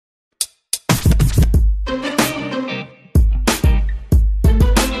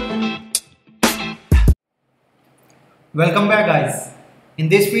Welcome back guys. In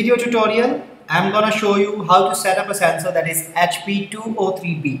this video tutorial, I'm gonna show you how to set up a sensor that is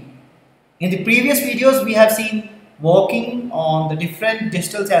HP203B. In the previous videos, we have seen working on the different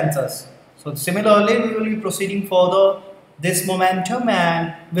digital sensors. So similarly, we will be proceeding further this momentum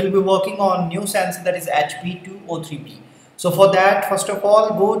and we'll be working on new sensor that is HP203B. So for that, first of all,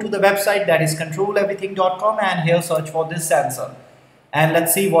 go to the website that is controleverything.com and here search for this sensor. And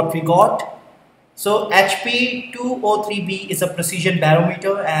let's see what we got. So HP203B is a precision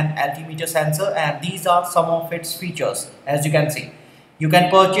barometer and altimeter sensor, and these are some of its features. As you can see, you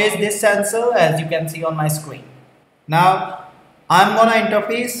can purchase this sensor as you can see on my screen. Now I'm gonna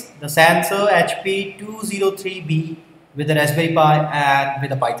interface the sensor HP203B with the Raspberry Pi and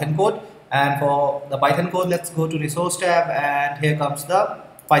with a Python code. And for the Python code, let's go to resource tab, and here comes the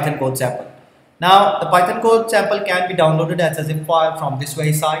Python code sample. Now the Python code sample can be downloaded as a zip file from this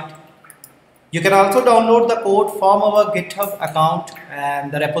very site. You can also download the code from our GitHub account,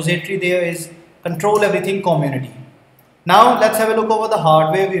 and the repository there is Control Everything Community. Now let's have a look over the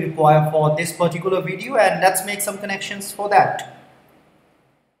hardware we require for this particular video, and let's make some connections for that.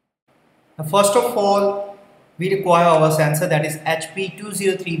 Now, first of all, we require our sensor that is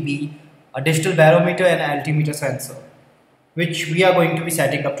HP203B, a digital barometer and altimeter sensor, which we are going to be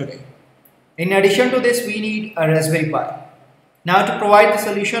setting up today. In addition to this, we need a Raspberry Pi. Now to provide the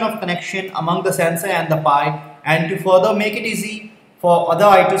solution of connection among the sensor and the Pi, and to further make it easy for other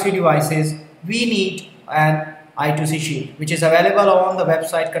I2C devices, we need an I2C shield, which is available on the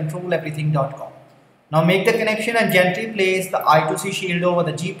website controleverything.com. Now make the connection and gently place the I2C shield over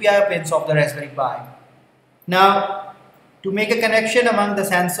the GPIO pins of the Raspberry Pi. Now to make a connection among the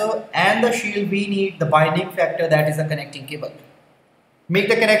sensor and the shield, we need the binding factor, that is a connecting cable. Make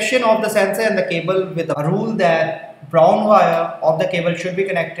the connection of the sensor and the cable with a rule that brown wire of the cable should be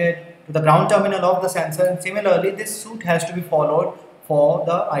connected to the ground terminal of the sensor, and similarly this suit has to be followed for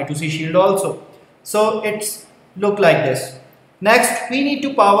the I2C shield also. So it's look like this. Next, we need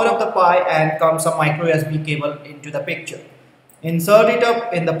to power up the Pi, and come some micro USB cable into the picture. Insert it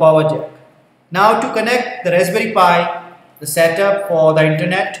up in the power jack. Now to connect the Raspberry Pi, the setup for the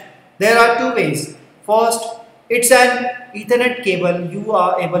internet, there are two ways. First, it's an Ethernet cable you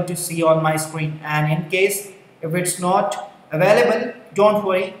are able to see on my screen, and in case if it's not available, don't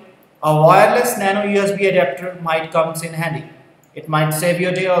worry, a wireless nano USB adapter might come in handy. It might save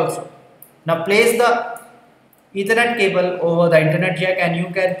your day also. Now place the Ethernet cable over the internet jack, and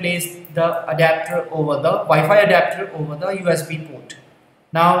you can place the adapter over the Wi-Fi adapter over the USB port.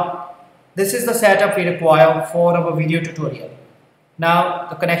 Now this is the setup we require for our video tutorial. Now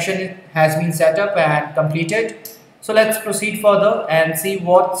the connection has been set up and completed. So let's proceed further and see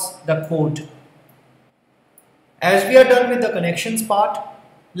what's the code. As we are done with the connections part,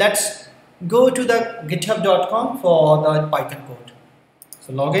 let's go to the github.com for the Python code.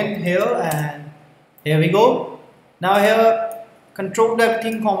 So log in here, and here we go. Now here, Control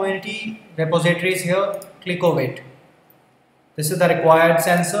Everything Community repository is here. Click over it. This is the required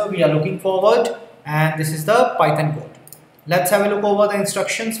sensor we are looking forward, and this is the Python code. Let's have a look over the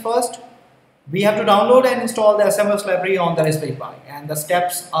instructions first. We have to download and install the SMS library on the Raspberry Pi, and the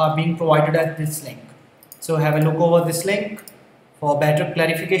steps are being provided at this link. So have a look over this link for better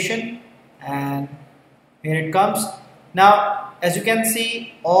clarification, and here it comes. Now as you can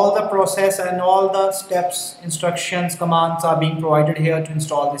see, all the process and all the steps, instructions, commands are being provided here to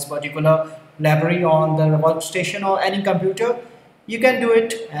install this particular library on the workstation or any computer. You can do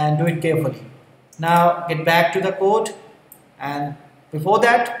it, and do it carefully. Now get back to the code, and before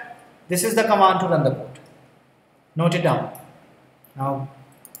that, this is the command to run the code. Note it down. Now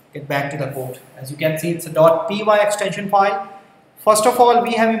get back to the code. As you can see, it's a .py extension file. First of all,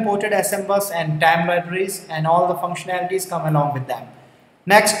 we have imported SMBus and TAM libraries, and all the functionalities come along with them.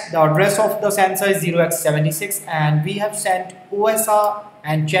 Next, the address of the sensor is 0x76, and we have sent OSR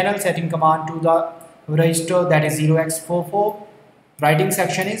and channel setting command to the register, that is 0x44. Writing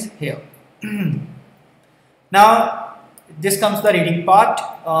section is here. Now this comes the reading part.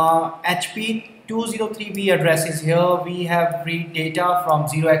 HP203B address is here. We have read data from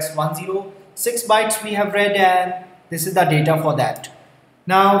 0x10, 6 bytes we have read, and this is the data for that.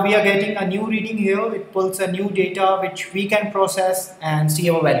 Now we are getting a new reading here. It pulls a new data which we can process and see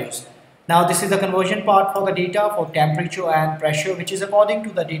our values. Now this is the conversion part for the data for temperature and pressure, which is according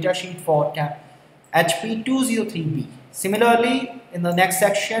to the data sheet for HP203B. Similarly, in the next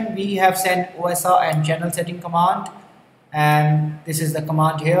section, we have sent OSR and channel setting command, and this is the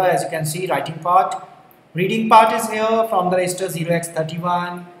command here. As you can see, writing part. Reading part is here from the register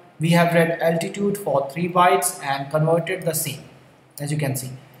 0x31. We have read altitude for 3 bytes and converted the same, as you can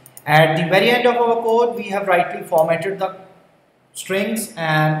see. At the very end of our code, we have rightly formatted the strings,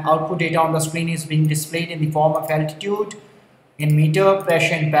 and output data on the screen is being displayed in the form of altitude in meter,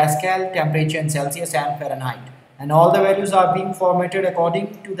 pressure in Pascal, temperature in Celsius and Fahrenheit. And all the values are being formatted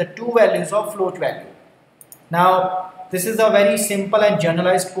according to the two values of float value. Now, this is a very simple and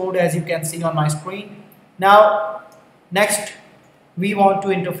generalized code, as you can see on my screen. Now, next we want to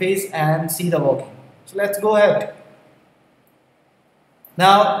interface and see the working. So let's go ahead.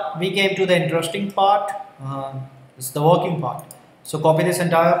 Now we came to the interesting part. This is the working part. So copy this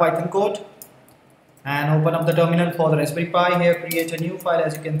entire Python code and open up the terminal for the Raspberry Pi. Here create a new file,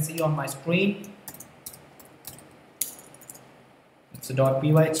 as you can see on my screen. It's a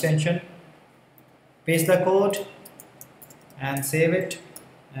 .py extension. Paste the code and save it,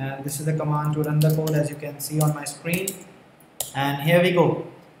 and this is the command to run the code, as you can see on my screen. And here we go.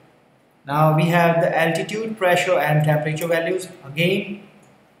 Now we have the altitude, pressure and temperature values, again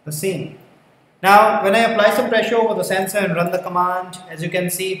the same. Now when I apply some pressure over the sensor and run the command, as you can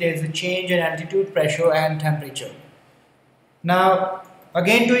see there is a change in altitude, pressure and temperature. Now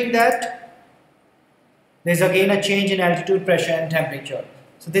again doing that, there is again a change in altitude, pressure and temperature.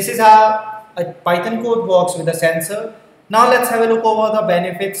 So this is how a Python code works with a sensor. Now let's have a look over the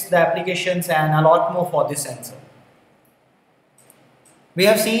benefits, the applications and a lot more for this sensor. We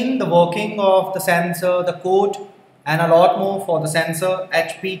have seen the working of the sensor, the code and a lot more for the sensor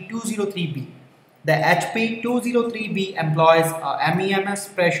HP203B. The HP203B employs a MEMS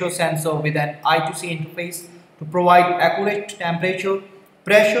pressure sensor with an I2C interface to provide accurate temperature,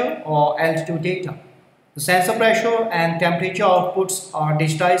 pressure or altitude data. The sensor pressure and temperature outputs are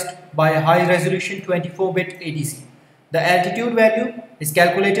digitized by a high resolution 24-bit ADC. The altitude value is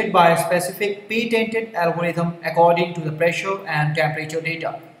calculated by a specific patented algorithm according to the pressure and temperature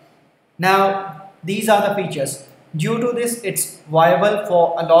data. Now, these are the features. Due to this, it's viable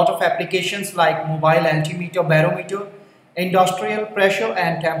for a lot of applications like mobile altimeter, barometer, industrial pressure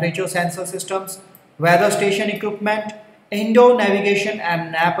and temperature sensor systems, weather station equipment, indoor navigation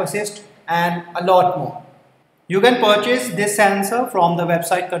and nap assist, and a lot more. You can purchase this sensor from the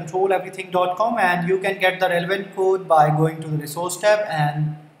website controleverything.com, and you can get the relevant code by going to the resource tab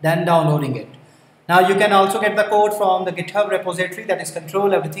and then downloading it. Now you can also get the code from the GitHub repository, that is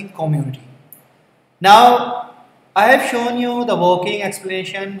Control Everything Community. Now I have shown you the working,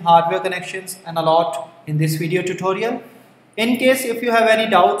 explanation, hardware connections and a lot in this video tutorial. In case if you have any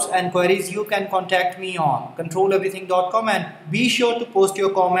doubts and queries, you can contact me on controleverything.com, and be sure to post your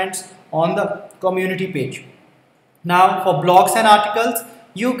comments on the community page. Now for blogs and articles,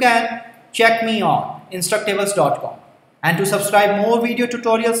 you can check me on instructables.com, and to subscribe more video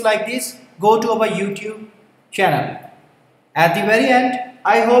tutorials like this, go to our YouTube channel. At the very end,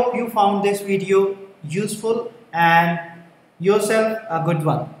 I hope you found this video useful and yourself a good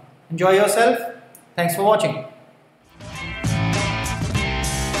one. Enjoy yourself. Thanks for watching.